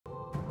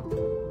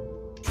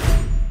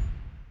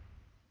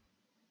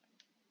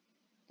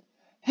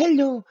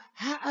Hello,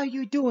 how are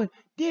you doing?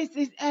 This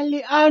is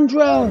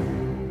Alejandro.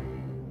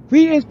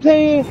 We is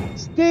playing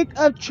Stick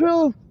of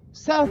Truth,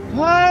 South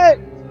Park.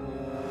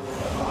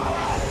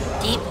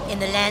 Deep in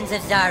the lands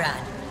of Zaron,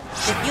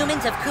 the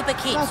humans of Koopa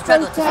Keep My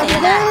struggle to first time stay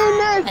alive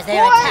playing as this, they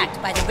are boy.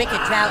 attacked by the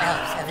wicked drow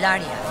elves of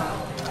Larnia.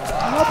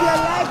 I hope you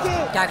like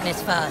it.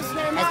 Darkness falls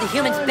as the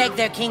humans beg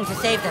their king to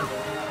save them,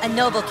 a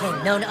noble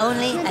king known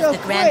only Get as the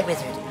the Grand frick.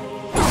 Wizard.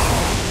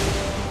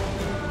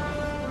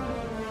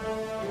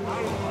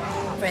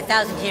 For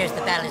 1,000 years,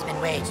 the battle has been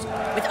waged,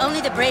 with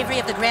only the bravery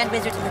of the Grand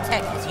Wizard to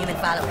protect his human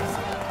followers.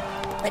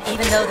 But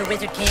even though the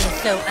Wizard King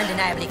is so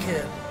undeniably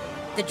cool,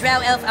 the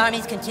drow elf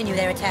armies continue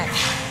their attacks.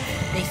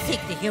 They seek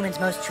the humans'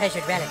 most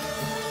treasured relic,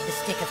 the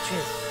Stick of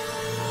Truth.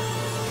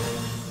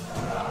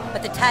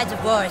 But the tides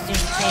of war soon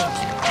change,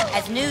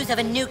 as news of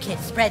a new kid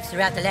spreads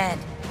throughout the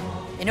land.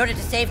 In order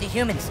to save the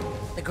humans,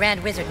 the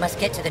Grand Wizard must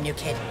get to the new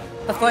kid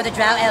before the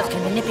drow elves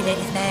can manipulate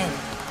his mind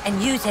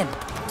and use him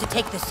to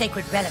take the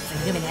sacred relic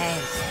from human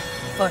hands.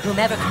 For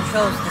whomever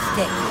controls the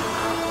stick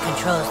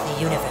controls the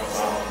universe.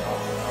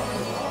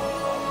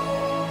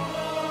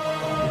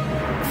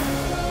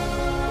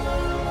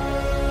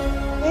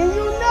 And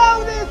you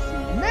know this,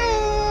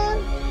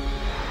 man.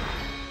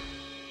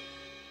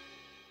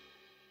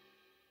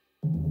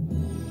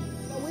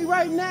 So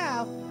right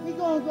now, we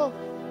gonna go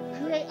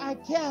create our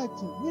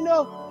character. You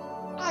know,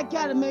 I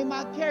gotta make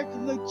my character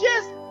look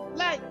just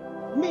like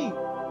me.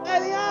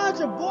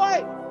 Alejandro,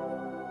 boy.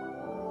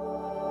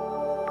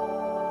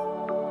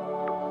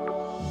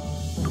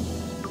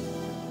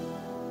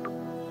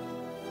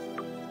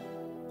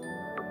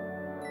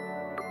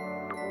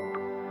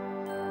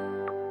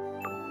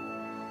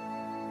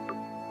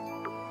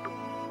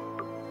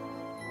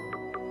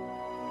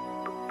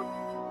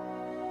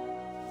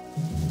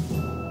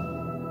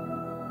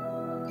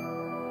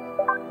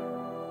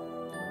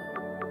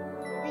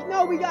 We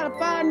know we gotta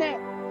find that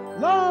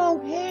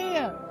long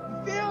hair.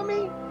 You feel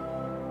me?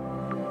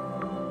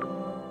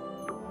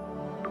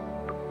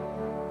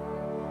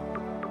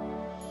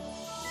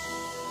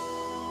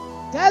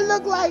 That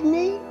look like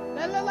me.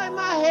 That look like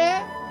my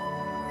hair.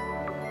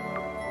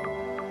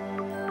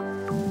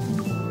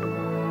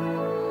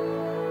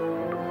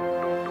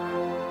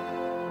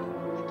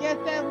 I guess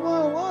that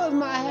one was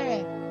my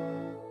hair.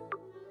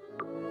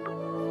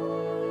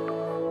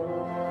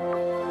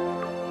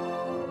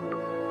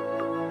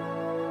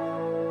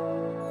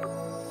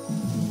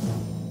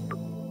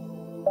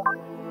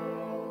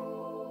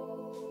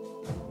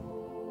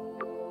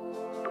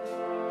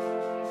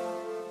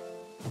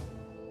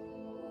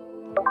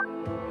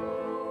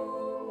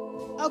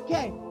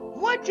 Okay,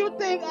 what you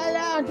think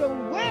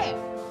Alejandro wear?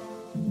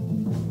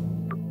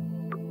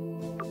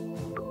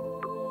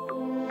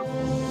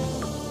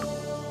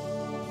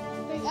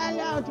 I think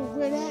Alejandro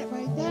wear that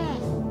right there.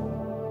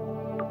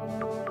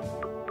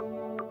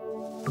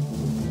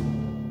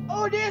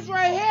 Oh, this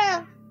right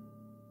here.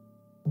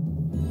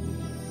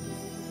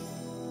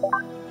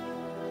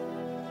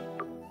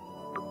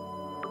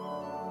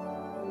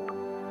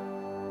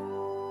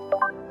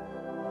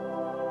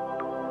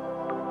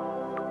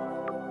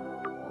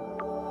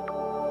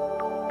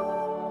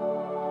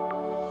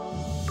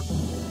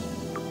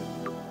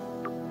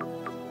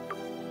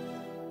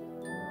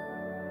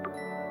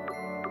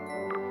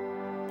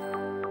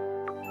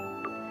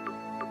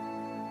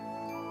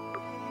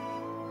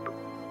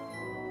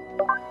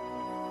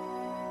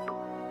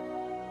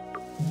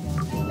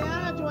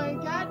 Alejandro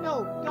ain't got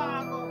no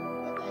goggle.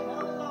 What the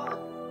hell is all?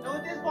 Know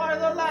what this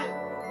part look like?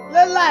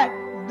 Look like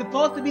it's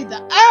supposed to be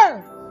the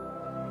earth.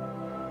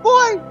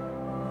 Boy!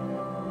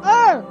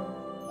 Earth!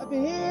 Up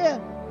in here.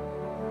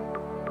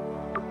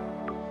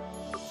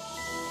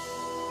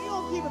 We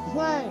gonna keep it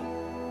plain.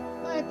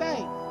 Plain face.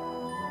 You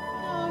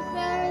know what I'm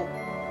saying?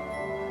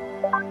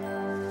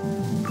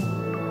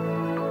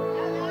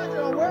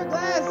 Alejandro wear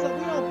glasses so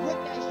we don't put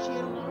that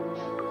shit on our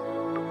face.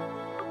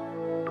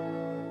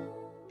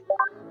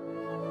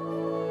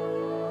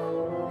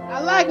 I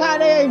like how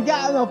they ain't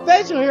got no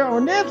facial hair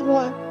on this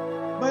one,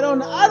 but on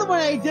the other one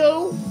they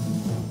do.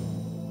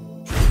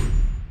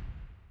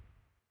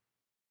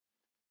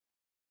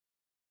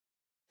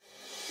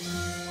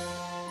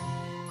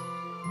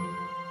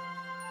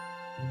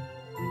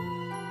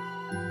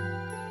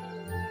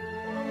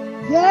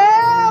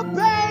 Yeah,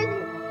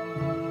 baby!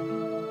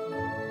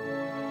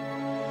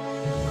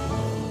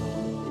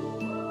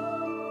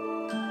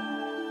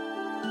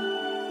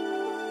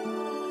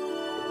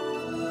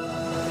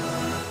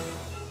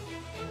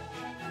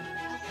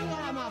 I see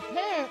how my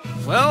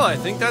parents Well, I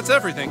think that's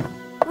everything.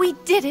 We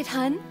did it,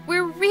 hun.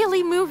 We're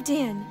really moved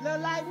in.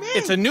 look like me.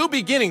 It's a new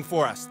beginning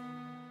for us.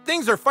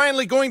 Things are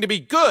finally going to be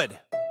good.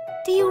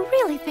 Do you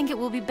really think it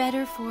will be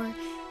better for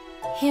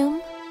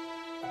him?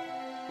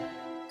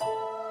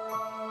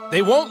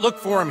 They won't look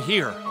for him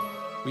here.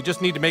 We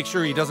just need to make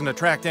sure he doesn't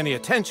attract any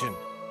attention.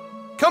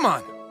 Come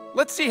on,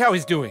 let's see how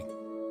he's doing.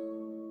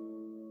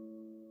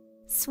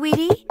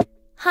 Sweetie?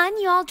 Hun,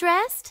 you all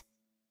dressed?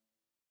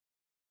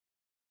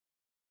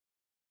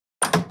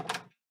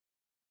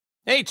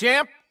 Hey,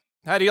 champ.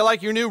 How do you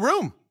like your new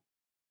room?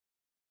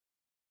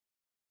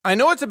 I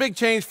know it's a big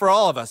change for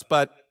all of us,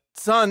 but,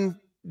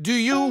 son, do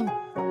you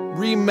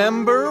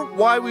remember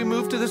why we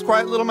moved to this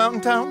quiet little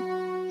mountain town?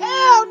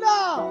 Hell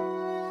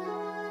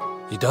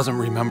no! He doesn't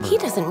remember. He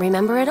doesn't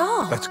remember at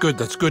all. That's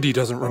good he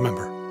doesn't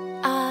remember.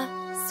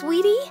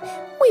 Sweetie,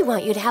 we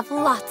want you to have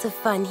lots of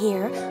fun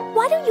here.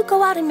 Why don't you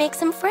go out and make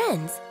some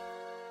friends?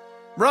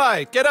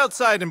 Right, get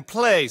outside and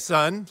play,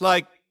 son.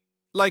 Like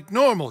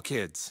normal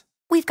kids.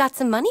 We've got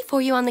some money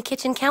for you on the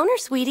kitchen counter,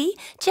 sweetie.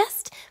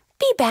 Just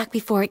be back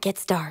before it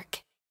gets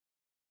dark.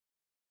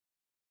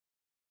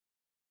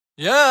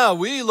 Yeah,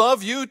 we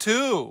love you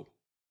too.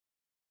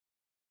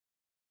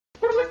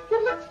 So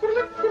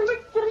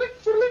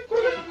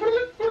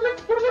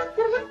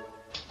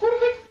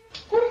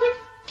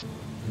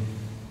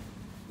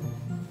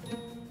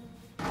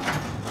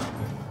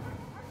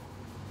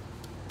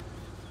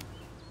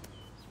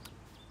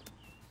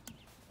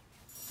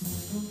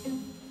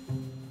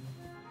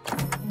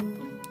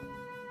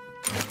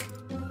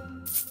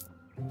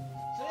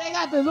they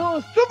got the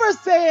little Super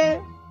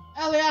Saiyan,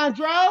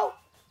 Alejandro.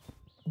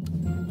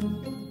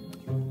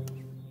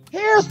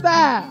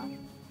 Hairstyle.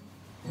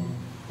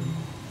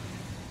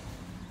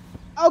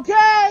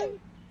 Okay?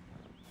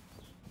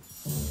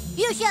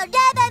 You shall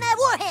die by my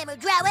warhammer,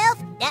 Drow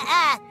Elf.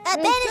 I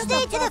banish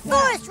thee to the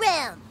forest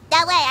realm.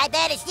 That way, I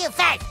banish you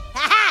first.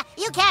 Ha!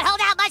 You can't hold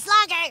out much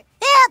longer.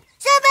 Help!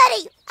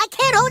 Somebody! I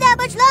can't hold out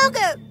much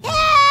longer.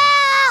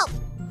 Help!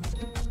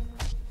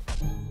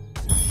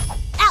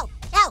 Ow!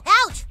 Ow!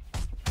 Ouch!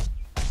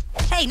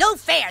 Hey, no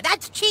fair.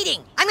 That's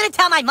cheating. I'm gonna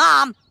tell my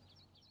mom.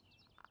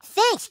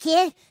 Thanks,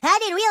 kid. I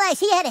didn't realize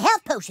he had a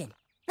health potion.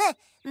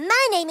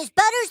 My name is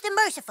Butters the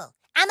Merciful.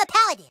 I'm a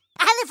paladin.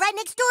 I live right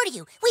next door to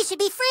you. We should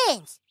be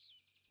friends.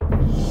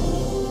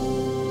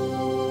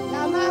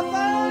 Now my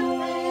first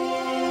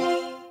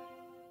friend.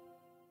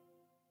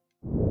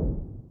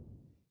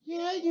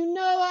 Yeah, you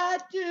know I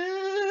do.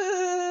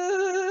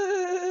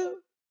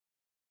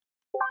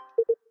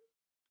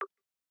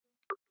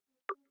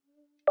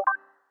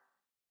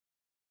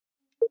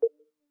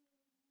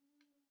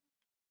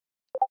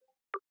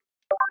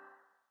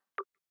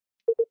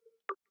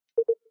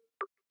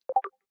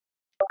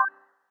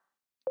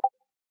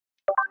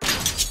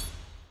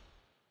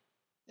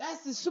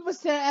 That's the Super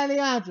Saiyan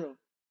Alejandro.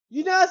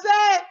 You know what I'm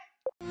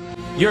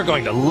saying? You're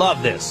going to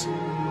love this.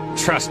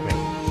 Trust me.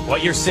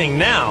 What you're seeing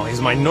now is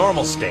my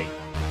normal state.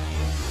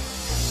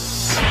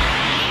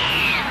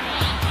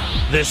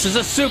 This is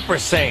a Super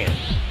Saiyan.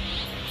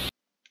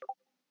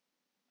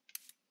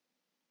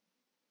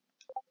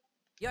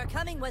 Your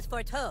coming was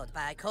foretold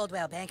by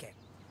Coldwell Banker.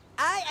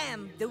 I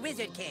am the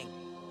Wizard King.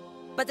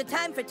 But the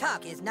time for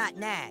talk is not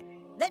now.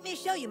 Let me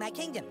show you my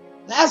kingdom.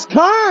 That's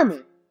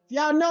Carmen.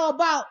 Y'all know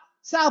about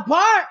South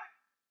Park?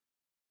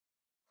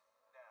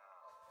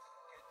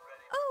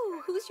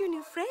 Oh, who's your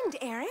new friend,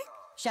 Eric?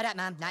 Shut up,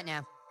 Mom. Not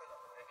now.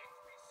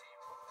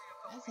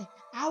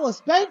 I would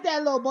spank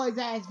that little boy's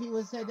ass if he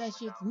would have said that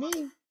shit to me.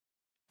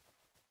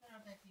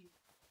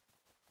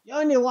 You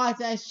don't need to watch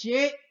that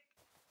shit.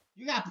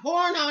 You got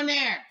porn on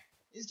there.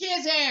 It's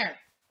kids' hair.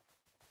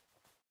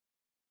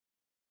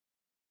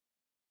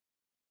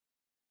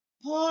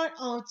 Porn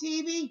on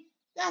TV?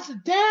 That's a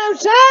damn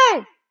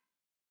shame!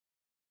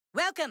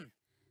 Welcome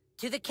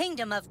to the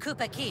kingdom of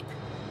Koopa Keep.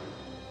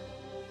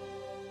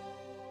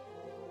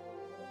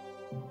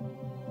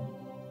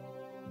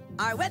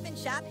 Our weapon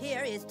shop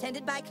here is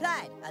tended by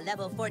Clyde, a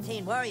level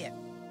 14 warrior.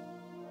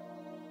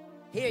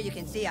 Here you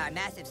can see our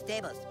massive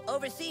stables,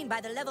 overseen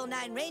by the level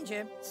 9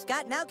 ranger,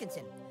 Scott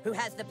Malkinson, who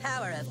has the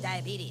power of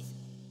diabetes.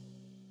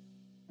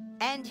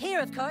 And here,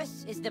 of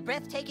course, is the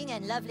breathtaking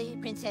and lovely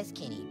Princess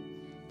Kenny,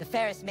 the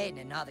fairest maiden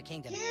in all the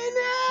kingdom. Kenny!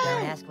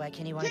 Don't ask why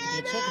Kenny wanted to be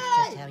a chick,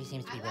 it's just how he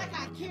seems to be I rolling like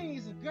how right now. Kenny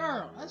is a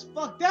girl. That's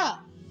fucked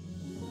up.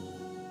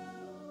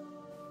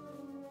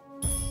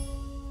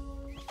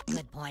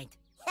 Good point.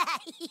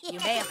 You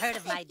may have heard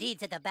of my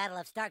deeds at the Battle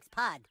of Stark's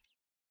Pod.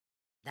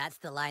 That's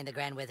the line the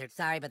Grand Wizard...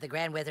 Sorry, but the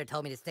Grand Wizard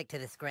told me to stick to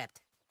the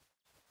script.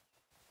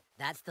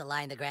 That's the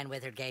line the Grand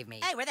Wizard gave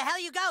me. Hey, where the hell are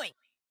you going?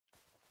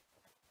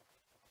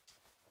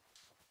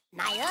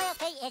 My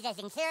loyalty is as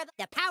incurable.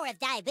 The power of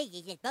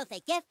diabetes is both a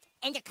gift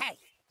and a curse,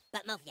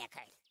 but mostly a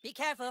curse. Be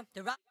careful.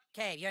 The rock...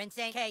 Okay, you're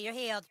insane. Okay, you're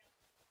healed.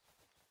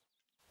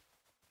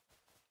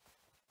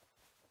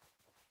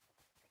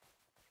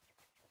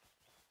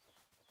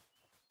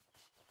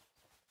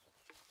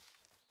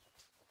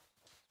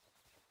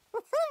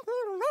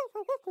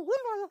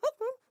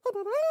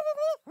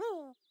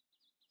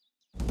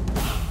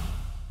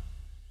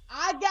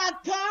 I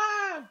got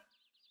Carm.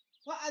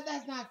 Well,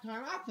 that's not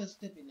Carm. I feel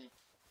stupid now.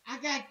 I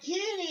got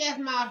Kenny as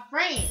my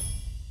friend.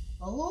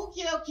 But who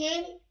killed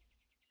Kenny?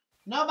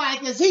 Nobody,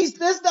 because this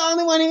the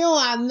only one he on.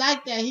 I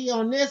like that he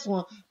on this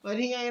one, but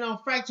he ain't on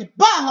Fractured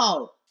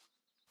Butthole.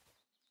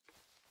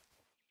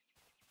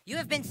 You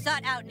have been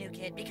sought out, new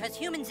kid, because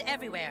humans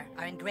everywhere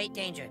are in great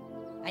danger.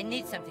 I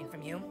need something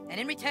from you, and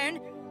in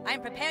return, I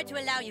am prepared to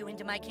allow you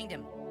into my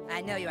kingdom.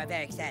 I know you are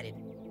very excited.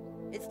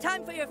 It's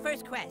time for your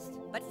first quest,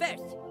 but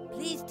first,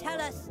 please tell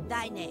us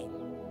thy name.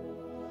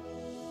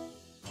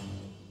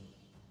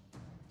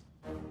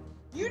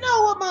 You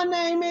know what my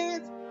name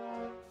is.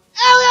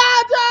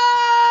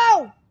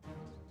 Alejandro!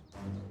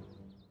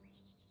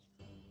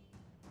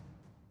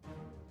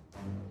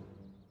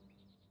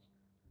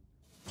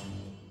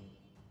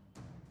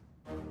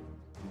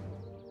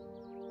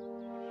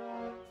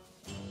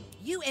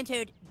 You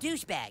entered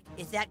douchebag,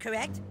 is that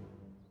correct?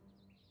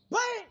 Bitch!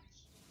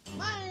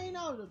 My name ain't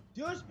no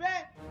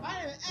douchebag.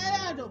 My name is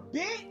Alejandro,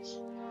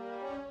 bitch!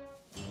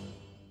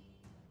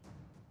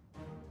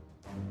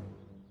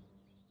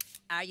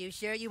 Are you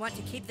sure you want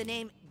to keep the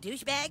name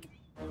douchebag?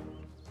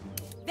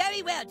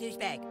 Very well,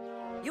 douchebag.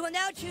 You will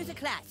now choose a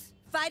class.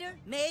 Fighter,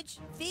 mage,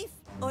 thief,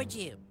 or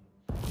Jew.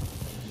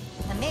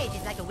 A mage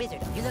is like a wizard.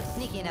 You look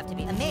sneaky enough to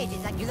be. A mage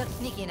is like you look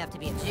sneaky enough to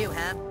be a Jew,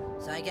 huh?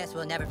 So I guess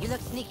we'll never. You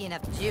look sneaky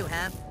enough to Jew,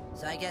 huh?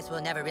 So I guess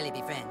we'll never really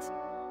be friends.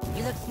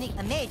 You look sneaky.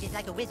 A mage is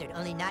like a wizard,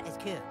 only not as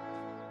cool.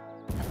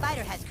 A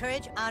fighter has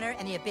courage, honor,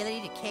 and the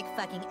ability to kick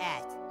fucking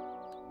ass.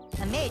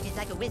 A mage is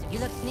like a wizard. You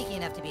look sneaky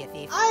enough to be a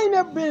thief. I ain't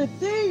never been a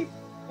thief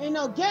in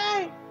no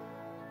game.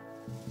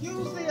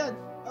 Usually a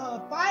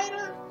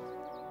fighter.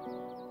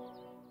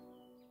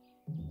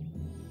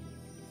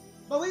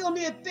 But we gonna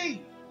be a thief.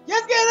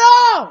 Let's get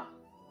on!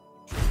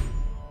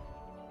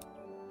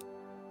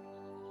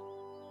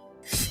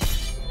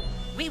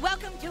 We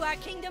welcome to our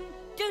kingdom,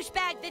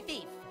 Douchebag the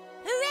Thief.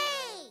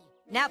 Hooray!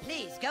 Now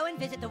please, go and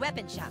visit the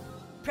weapon shop.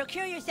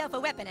 Procure yourself a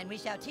weapon and we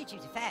shall teach you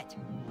to fight.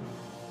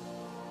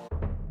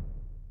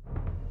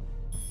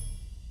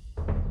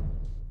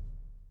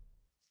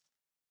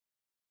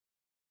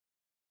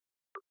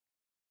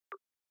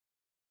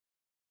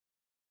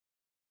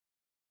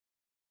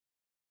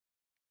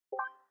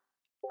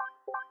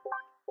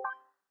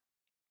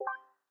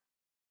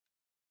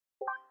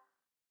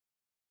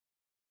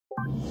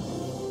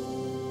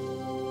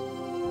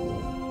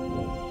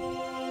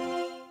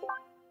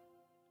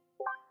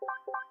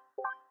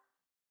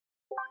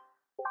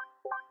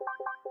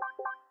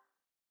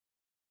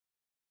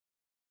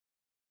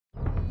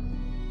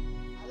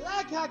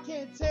 I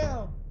can't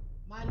tell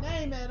my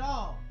name at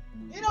all.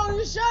 It don't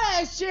even show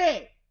that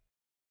shit.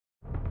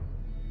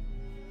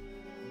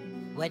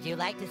 Would you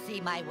like to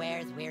see my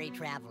wares, weary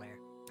traveler?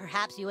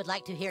 Perhaps you would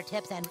like to hear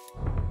tips and...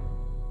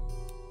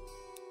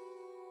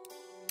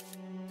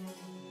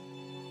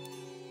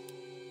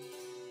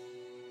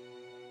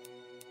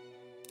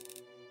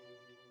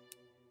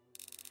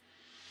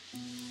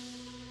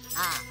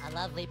 Ah, a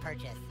lovely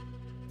purchase.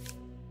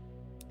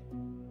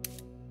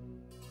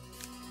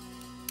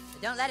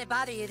 But don't let it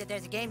bother you that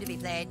there's a game to be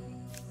played.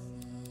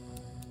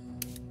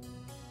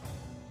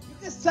 You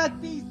can suck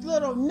these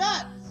little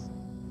nuts.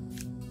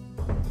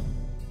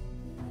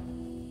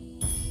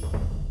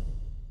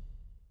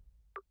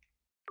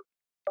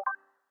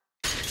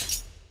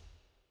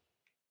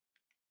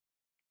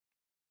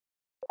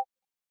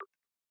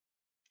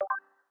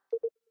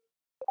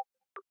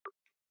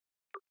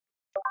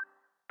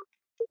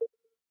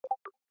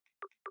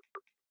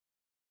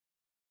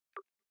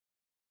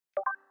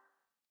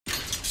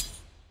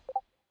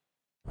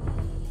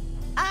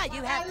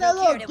 You have Hello,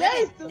 procured a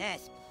weapon. Jason.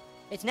 Yes.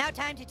 It's now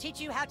time to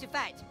teach you how to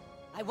fight.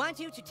 I want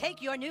you to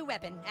take your new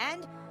weapon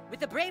and, with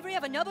the bravery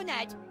of a noble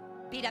knight,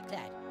 beat up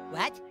Clyde.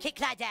 What? Kick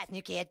Clyde's ass,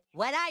 new kid.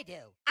 What I do?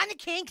 I'm the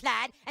king,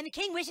 Clyde, and the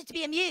king wishes to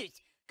be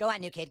amused. Go on,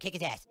 new kid, kick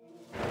his ass.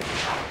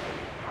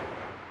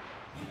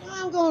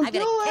 I'm gonna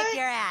kick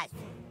your ass.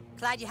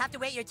 Clyde, you have to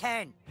wait your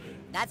turn.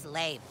 That's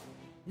lame.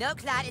 No,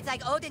 Clyde, it's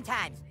like olden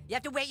times. You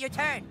have to wait your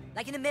turn,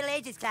 like in the Middle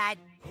Ages, Clyde.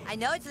 I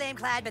know it's lame,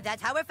 Clyde, but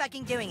that's how we're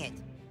fucking doing it.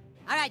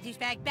 All right,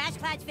 douchebag, bash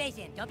Clyde's face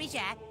in. Don't be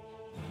shy.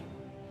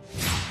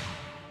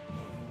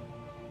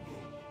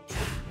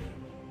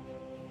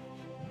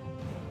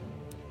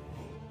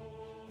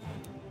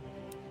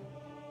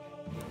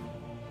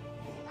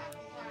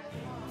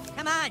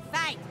 Come on,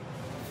 fight!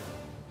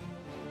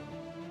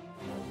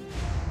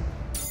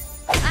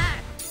 Ah!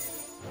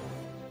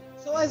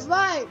 So it's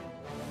like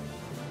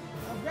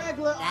a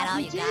regular That all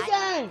you RPG got?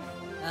 game.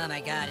 Oh my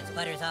god, it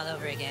sputters all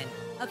over again.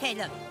 Okay,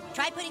 look.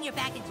 Try putting your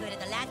back into it at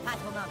the last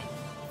possible moment.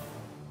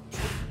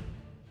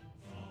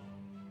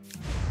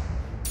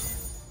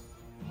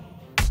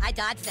 I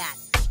dodged that.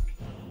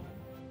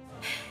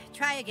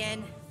 Try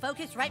again.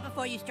 Focus right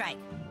before you strike.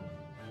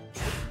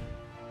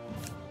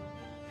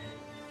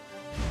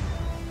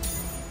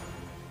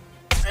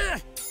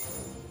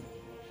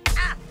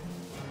 Ah!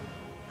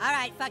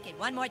 Alright, fuck it.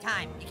 One more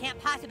time. You can't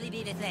possibly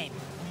be the same.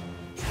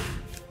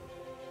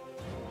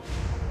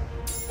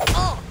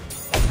 Oh!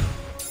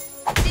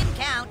 Didn't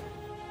count.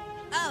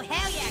 Oh,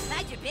 hell yeah,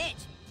 Clyde's your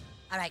bitch.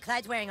 Alright,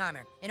 Clyde's wearing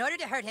armor. In order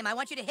to hurt him, I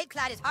want you to hit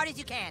Clyde as hard as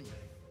you can.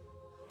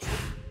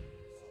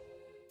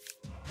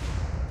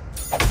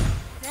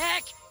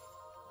 Sick!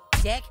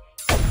 Dick.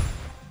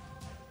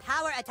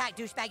 Power attack,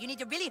 douchebag. You need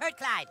to really hurt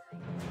Clyde.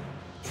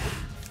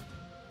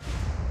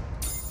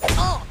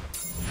 Oh!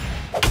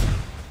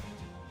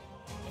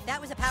 If that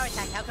was a power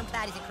attack, how come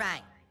Clyde isn't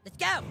crying? Let's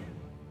go!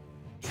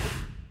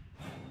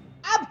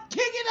 I'm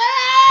kicking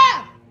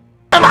ass!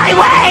 My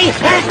way!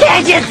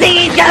 Can't you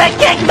see he's gonna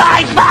kick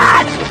my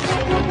butt?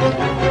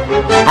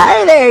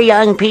 Hi there,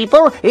 young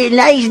people.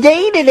 Nice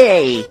day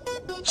today.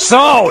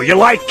 So, you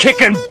like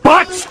kicking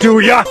butts, do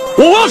ya?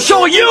 Well, we'll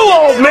show you,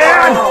 old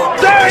man!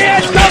 There he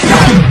is! Go,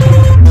 go!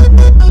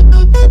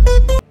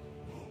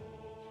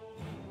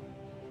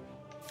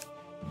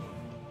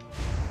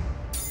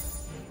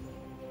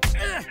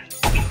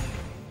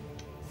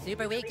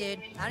 Super weak, dude.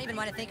 I don't even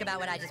want to think about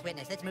what I just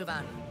witnessed. Let's move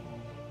on.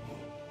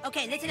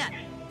 Okay, listen up.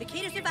 The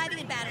key to surviving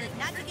in battle is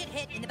not to get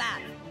hit in the bow.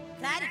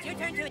 Clyde, it's your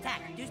turn to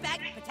attack.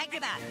 Douchebag, protect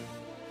your bow.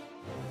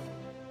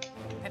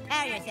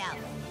 Prepare yourself.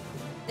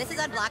 This is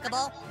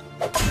unblockable.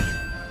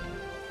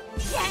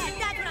 Yeah,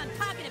 that's what I'm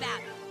talking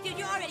about. Dude,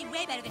 you're already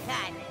way better than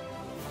Clyde.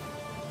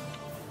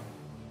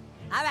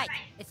 Alright,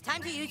 it's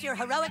time to use your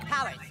heroic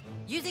powers.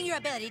 Using your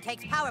ability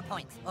takes power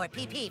points, or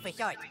PP for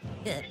short.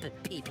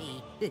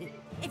 PP.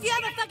 If you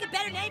have a fucking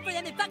better name for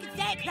them, then fucking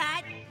say it,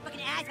 Clyde.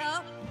 Fucking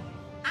asshole.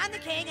 I'm the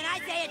king, and I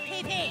say it's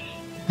PP.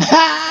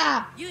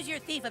 Use your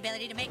thief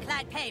ability to make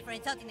Clyde pay for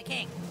insulting the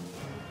king.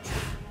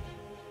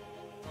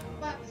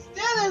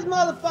 Steal his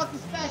motherfucking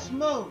special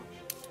move.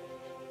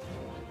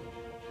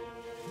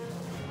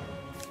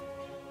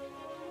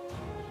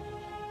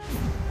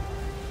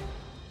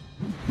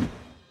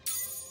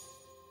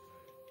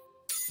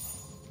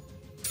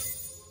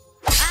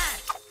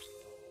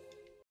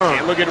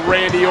 And look at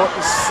Randy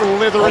Orton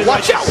slithering.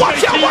 Watch out,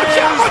 watch out, watch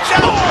out, watch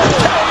out!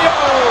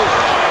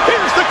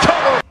 Here's the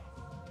cover!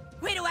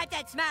 Way to wipe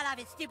that smile off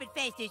his stupid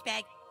face,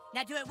 douchebag.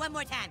 Now do it one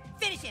more time.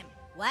 Finish him.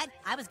 What?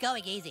 I was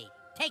going easy.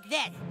 Take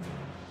this.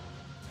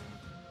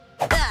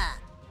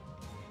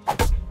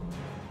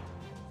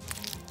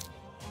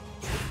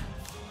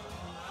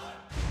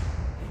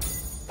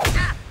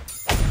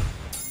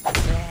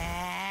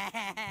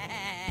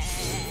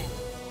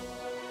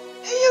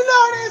 You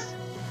know this?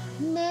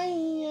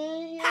 Man.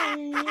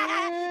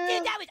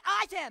 Dude, that was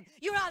awesome!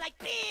 You were all like,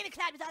 beam, and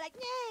Clyde was all like,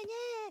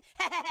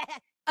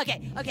 yeah.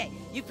 Okay,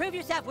 you prove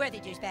yourself worthy,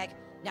 douchebag.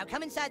 Now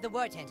come inside the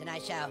war tent and I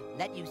shall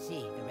let you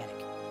see the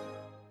relic.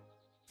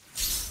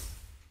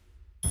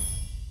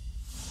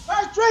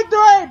 First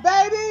victory,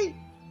 baby!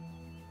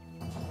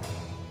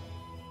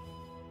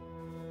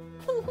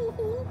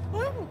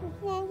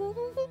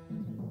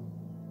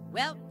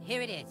 Well,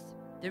 here it is.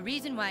 The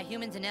reason why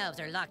humans and elves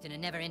are locked in a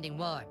never-ending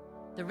war.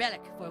 The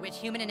relic for which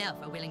human and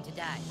elf are willing to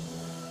die.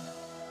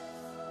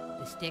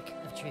 The Stick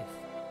of Truth.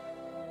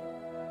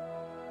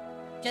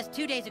 Just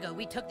 2 days ago,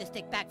 we took the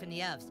stick back from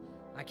the elves.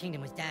 Our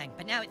kingdom was dying,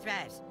 but now it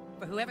thrives.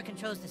 For whoever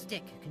controls the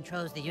stick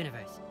controls the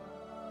universe.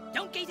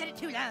 Don't gaze at it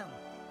too long,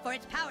 for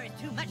its power is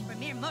too much for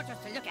mere mortals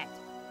to look at.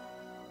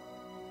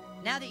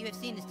 Now that you have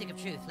seen the Stick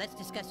of Truth, let's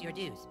discuss your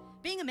dues.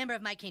 Being a member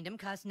of my kingdom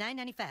costs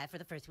 $9.95 for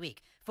the first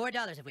week,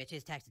 $4 of which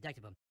is tax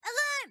deductible.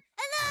 Alarm!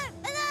 Alarm!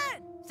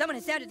 Alarm! Someone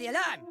has sounded the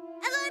alarm!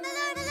 Alarm!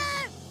 Alarm!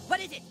 Alarm! What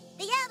is it?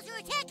 The elves are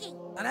attacking!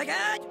 Oh my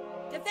god!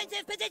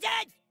 Defensive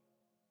positions!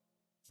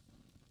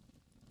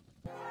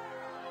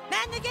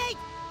 Man the gate!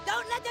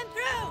 Don't let them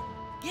through!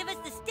 Give us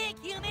the stick,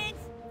 humans!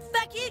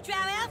 Fuck you,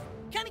 Drow Elf!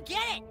 Come and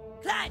get it!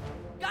 Clyde,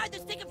 guard the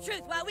Stick of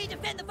Truth while we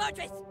defend the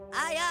fortress!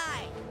 Aye,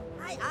 aye!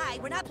 Aye, aye!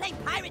 We're not playing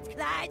pirates,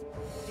 Clyde!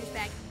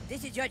 Douchebag,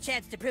 this is your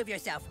chance to prove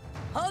yourself.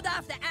 Hold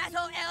off the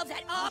asshole elves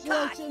at all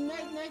costs!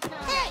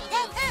 Hey,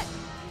 don't hurt!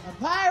 A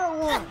pirate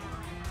one!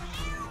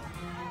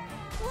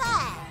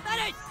 What?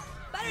 Butters!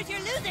 Butters, you're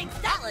losing!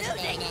 Stop That was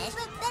losing! very nice,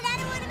 but I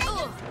don't want to make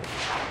it.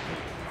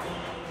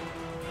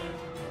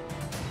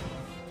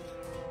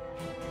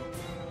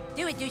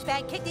 Do it,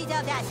 douchebag. Kick these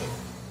elves' asses.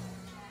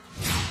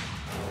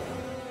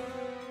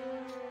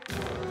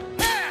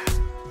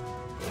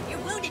 You're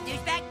wounded,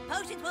 douchebag.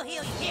 Potions will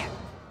heal you. Here.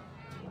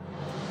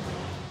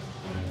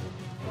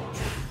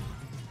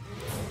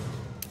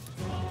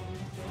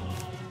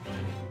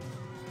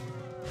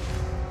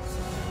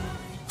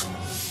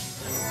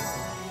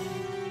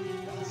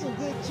 That's a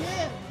good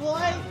chance,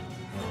 boy.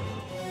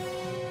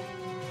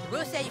 The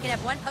rules say you can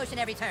have 1 potion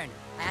every turn.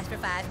 I asked for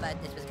 5,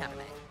 but this was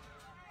compromised.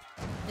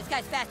 This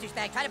guy's fast,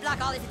 douchebag. Try to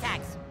block all his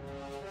attacks.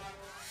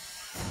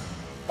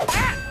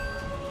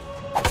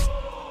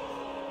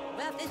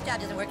 Well, if this job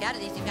doesn't work out,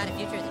 at least you've got a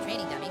future as a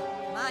training dummy.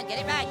 Come on, get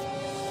it right.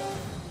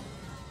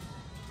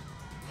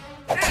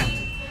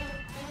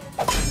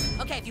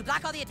 Okay, if you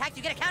block all the attacks,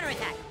 you get a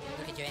counterattack.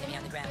 Look at your enemy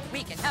on the ground.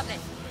 Weak and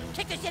helpless.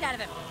 Kick the shit out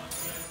of him.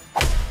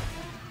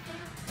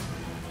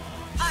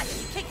 Awesome,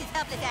 you kicked his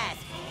helpless ass.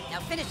 Now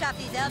finish off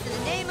these elves in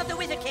the name of the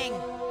Wizard King.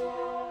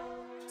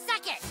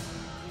 Suck it!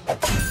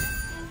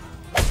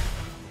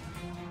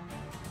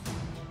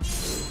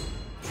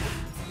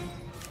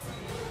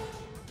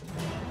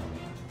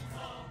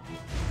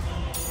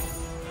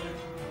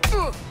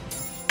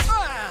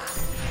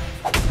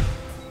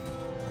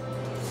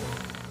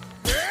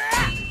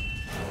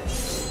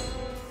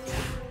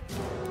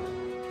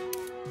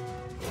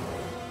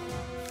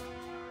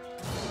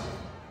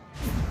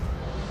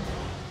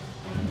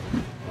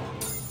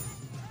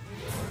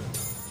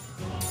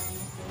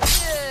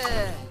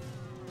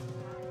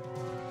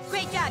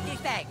 Great job,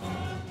 douchebag.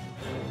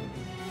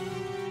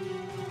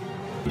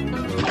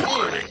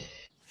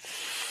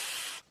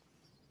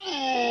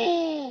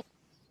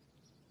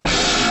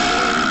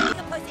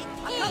 Pussy,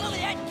 I'll come over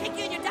there and kick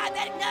you in your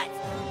diabetic nuts.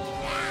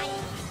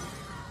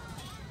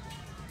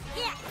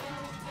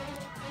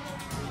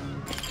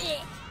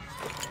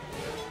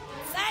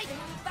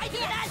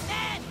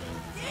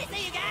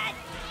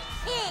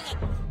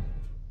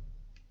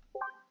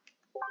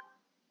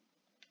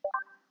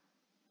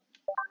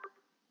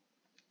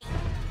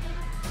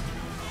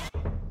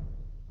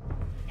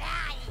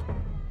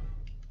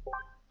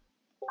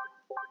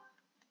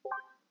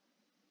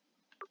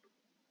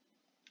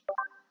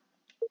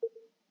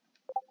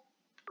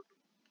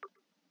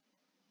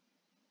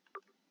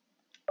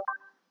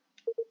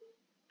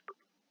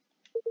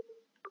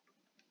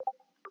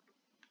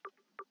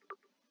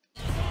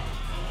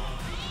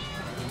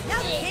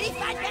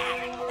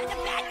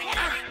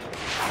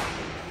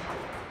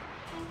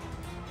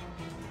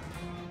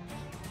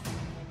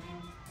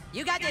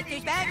 You got this,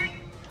 douchebag.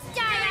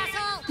 Die,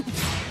 asshole!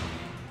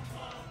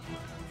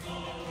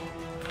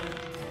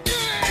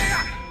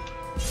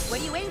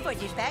 What are you waiting for,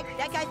 douchebag?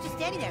 That guy's just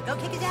standing there. Go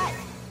kick his ass.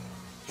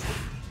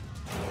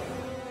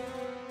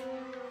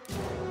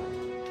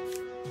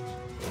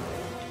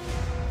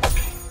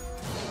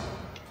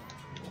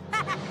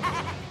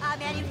 Oh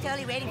man, he was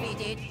totally waiting for you,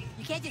 dude.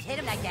 You can't just hit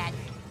him like that.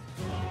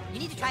 You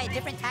need to try a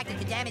different tactic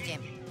to damage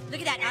him.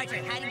 Look at that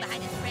archer hiding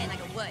behind his friend like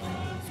a wood.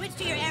 Switch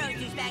to your arrows,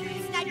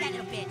 douchebag. Snipe that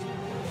little bitch.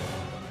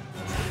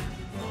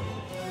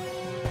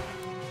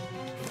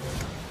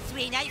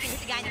 Sweet, now you can hit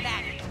the guy in the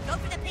back. Go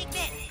for the pink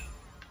mitt.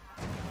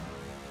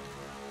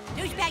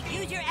 Douchebag,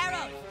 use your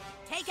arrows.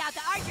 Take out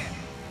the archer.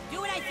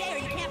 Do what I say or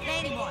you can't play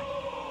anymore.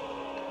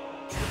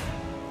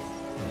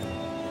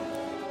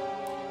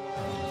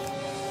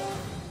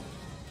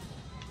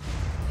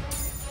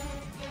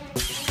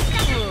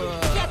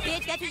 Yeah,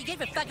 bitch, that's what you get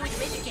for fucking with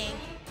the Wizard King.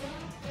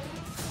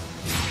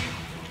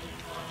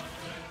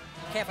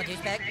 Careful,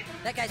 douchebag.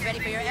 That guy's ready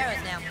for your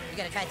arrows now. You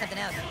gotta try something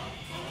else.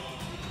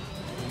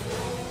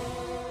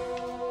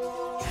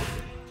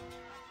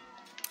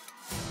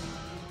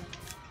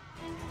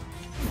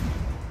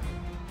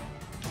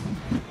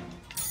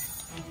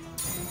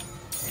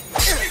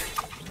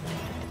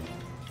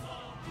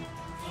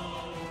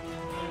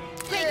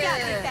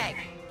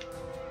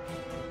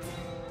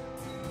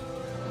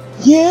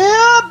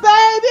 Yeah,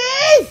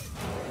 baby!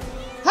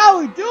 How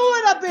we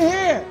doing up in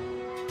here?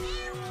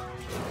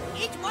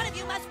 Each one of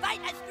you must fight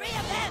as 3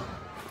 of them.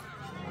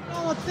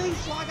 No one thinks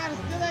so. I gotta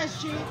steal that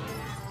shit.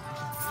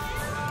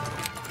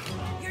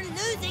 You're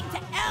losing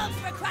to elves,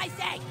 for Christ's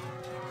sake.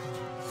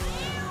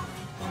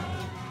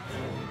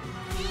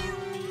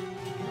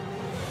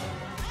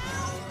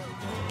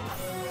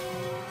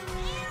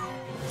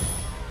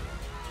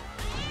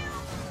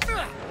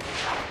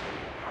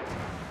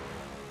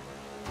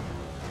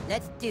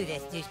 Let's do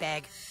this,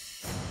 douchebag.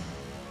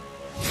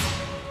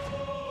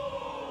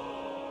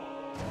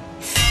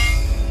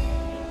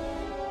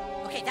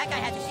 Okay, that guy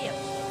has a shield.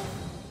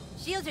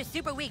 Shields are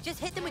super weak. Just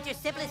hit them with your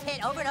simplest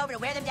hit over and over to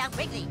wear them down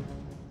quickly.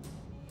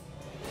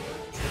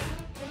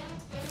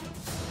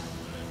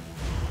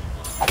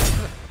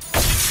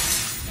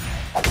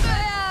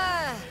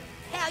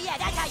 Hell yeah,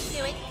 that's how you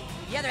do it.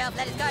 The other elf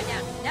let his guard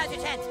down. Now's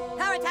your chance.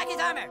 Power attack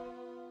his armor.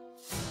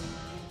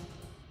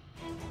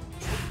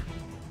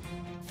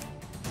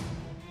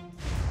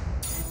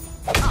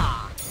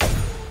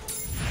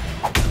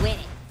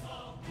 Winning.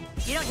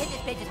 If you don't hit this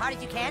bitch as hard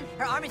as you can,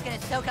 her armor's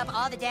gonna soak up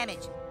all the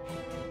damage.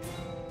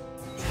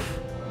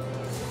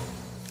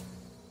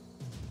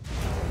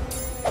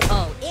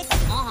 Oh, it's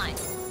on.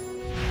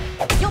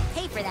 You'll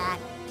pay for that.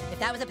 If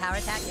that was a power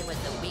attack, it was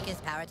the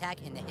weakest power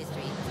attack in the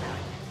history of power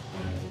attacks.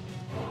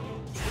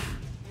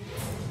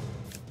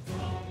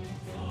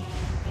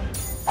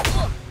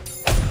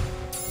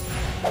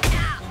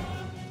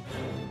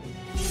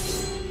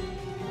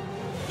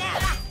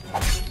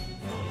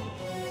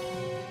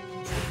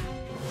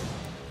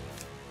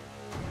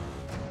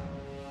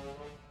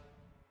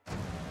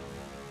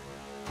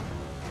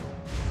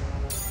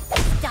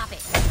 Stop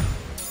it!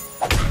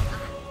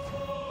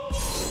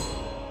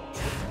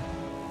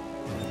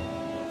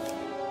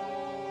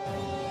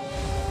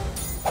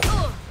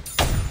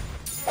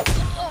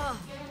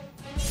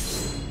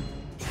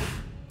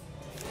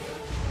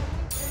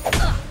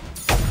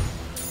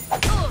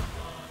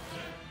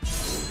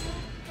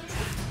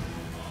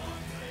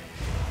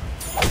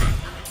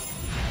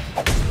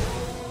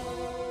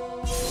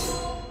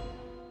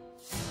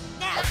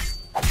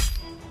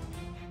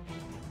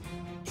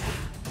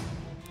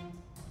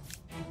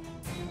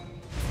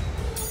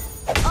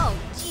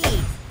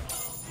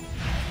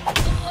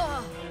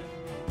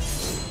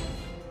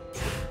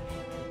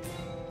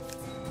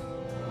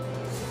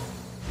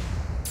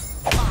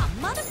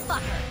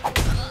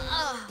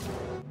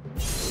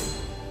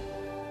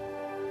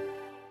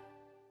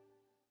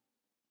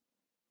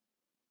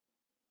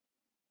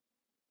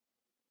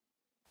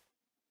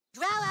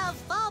 Drow elves,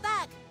 fall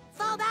back!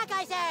 Fall back,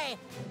 I say!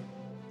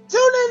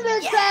 Tune in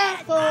next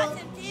time for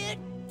Awesome, dude!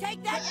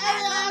 Take that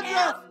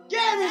Alejandro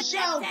Gaming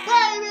Show,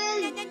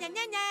 baby!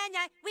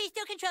 We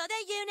still control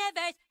the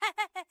universe!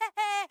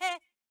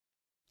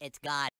 It's God.